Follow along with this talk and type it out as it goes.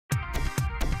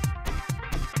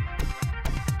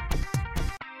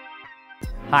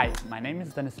Hi, my name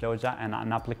is Denis Ljoja and I'm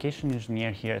an application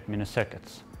engineer here at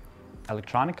Mini-Circuits.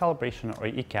 Electronic calibration, or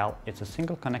ECal, is a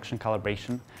single connection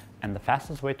calibration and the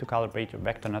fastest way to calibrate your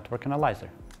vector network analyzer.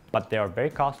 But they are very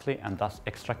costly and thus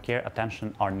extra care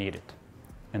attention are needed.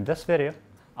 In this video,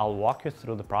 I'll walk you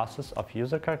through the process of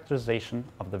user characterization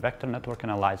of the vector network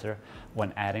analyzer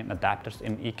when adding adapters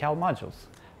in ECal modules,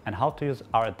 and how to use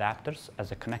our adapters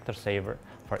as a connector saver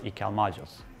for ECal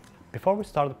modules. Before we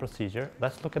start the procedure,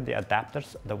 let's look at the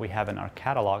adapters that we have in our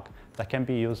catalog that can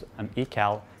be used on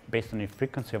ECal based on your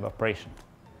frequency of operation.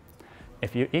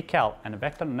 If your ECal and a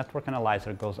vector network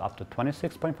analyzer goes up to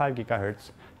 26.5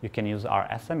 GHz, you can use our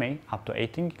SMA up to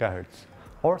 18 GHz,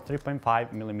 or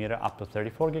 3.5mm up to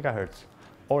 34 GHz,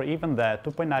 or even the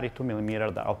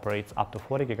 2.92mm that operates up to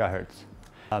 40 GHz.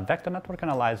 A vector network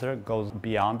analyzer goes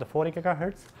beyond the 40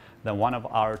 GHz, then one of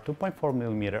our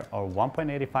 2.4mm or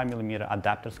 1.85mm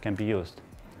adapters can be used.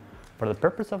 For the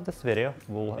purpose of this video,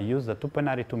 we'll use the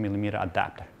 2.92mm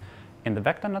adapter. In the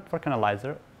vector network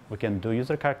analyzer, we can do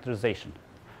user characterization.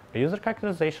 A user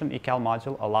characterization ECal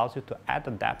module allows you to add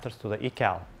adapters to the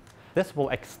ECal. This will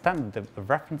extend the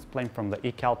reference plane from the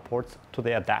ECal ports to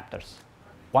the adapters.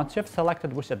 Once you have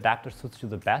selected which adapter suits you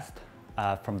the best,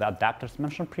 from the adapters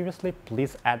mentioned previously,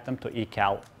 please add them to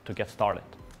ECal to get started.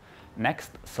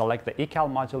 Next, select the ECal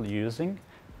module you're using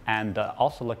and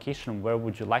also location where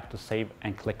would you like to save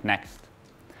and click Next.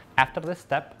 After this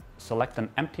step, select an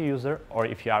empty user, or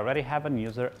if you already have a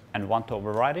user and want to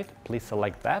override it, please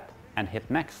select that and hit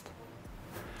Next.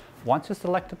 Once you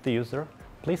selected the user,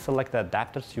 please select the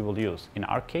adapters you will use. In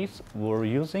our case, we're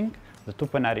using the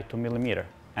 2.92mm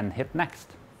and hit Next.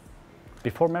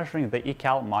 Before measuring the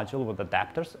ECal module with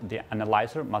adapters, the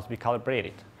analyzer must be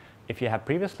calibrated. If you have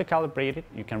previously calibrated,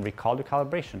 you can recall your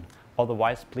calibration.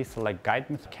 Otherwise, please select Guide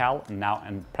with Cal now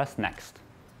and press Next.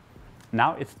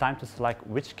 Now it's time to select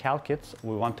which cal kits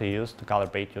we want to use to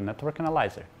calibrate your network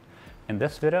analyzer. In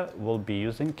this video, we'll be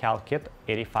using cal kit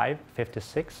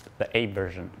 8556, the A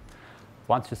version.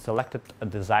 Once you selected a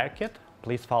desired kit,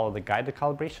 please follow the guided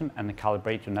calibration and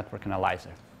calibrate your network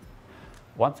analyzer.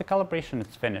 Once the calibration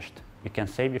is finished, you can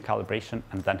save your calibration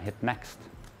and then hit Next.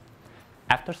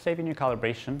 After saving your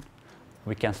calibration,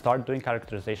 we can start doing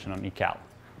characterization on ECal.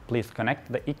 Please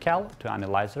connect the ECal to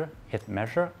analyzer, hit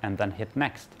Measure, and then hit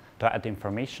Next to add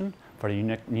information for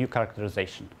the new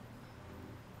characterization.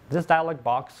 This dialog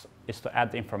box is to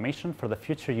add the information for the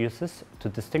future uses to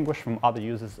distinguish from other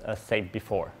uses as saved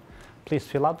before. Please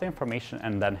fill out the information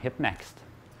and then hit Next.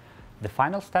 The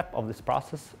final step of this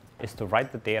process is to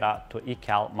write the data to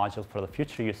ECal module for the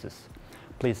future uses.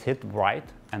 Please hit Write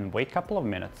and wait a couple of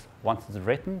minutes. Once it's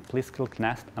written, please click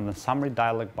Next and the summary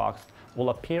dialog box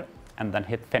will appear, and then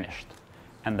hit Finished.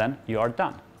 And then you are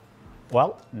done.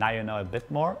 Well, now you know a bit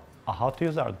more on how to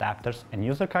use our adapters and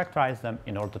user characterize them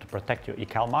in order to protect your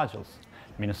ECal modules.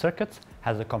 Mini-Circuits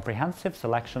has a comprehensive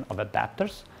selection of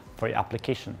adapters for your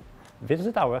application.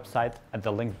 Visit our website at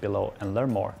the link below and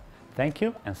learn more. Thank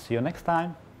you and see you next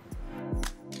time.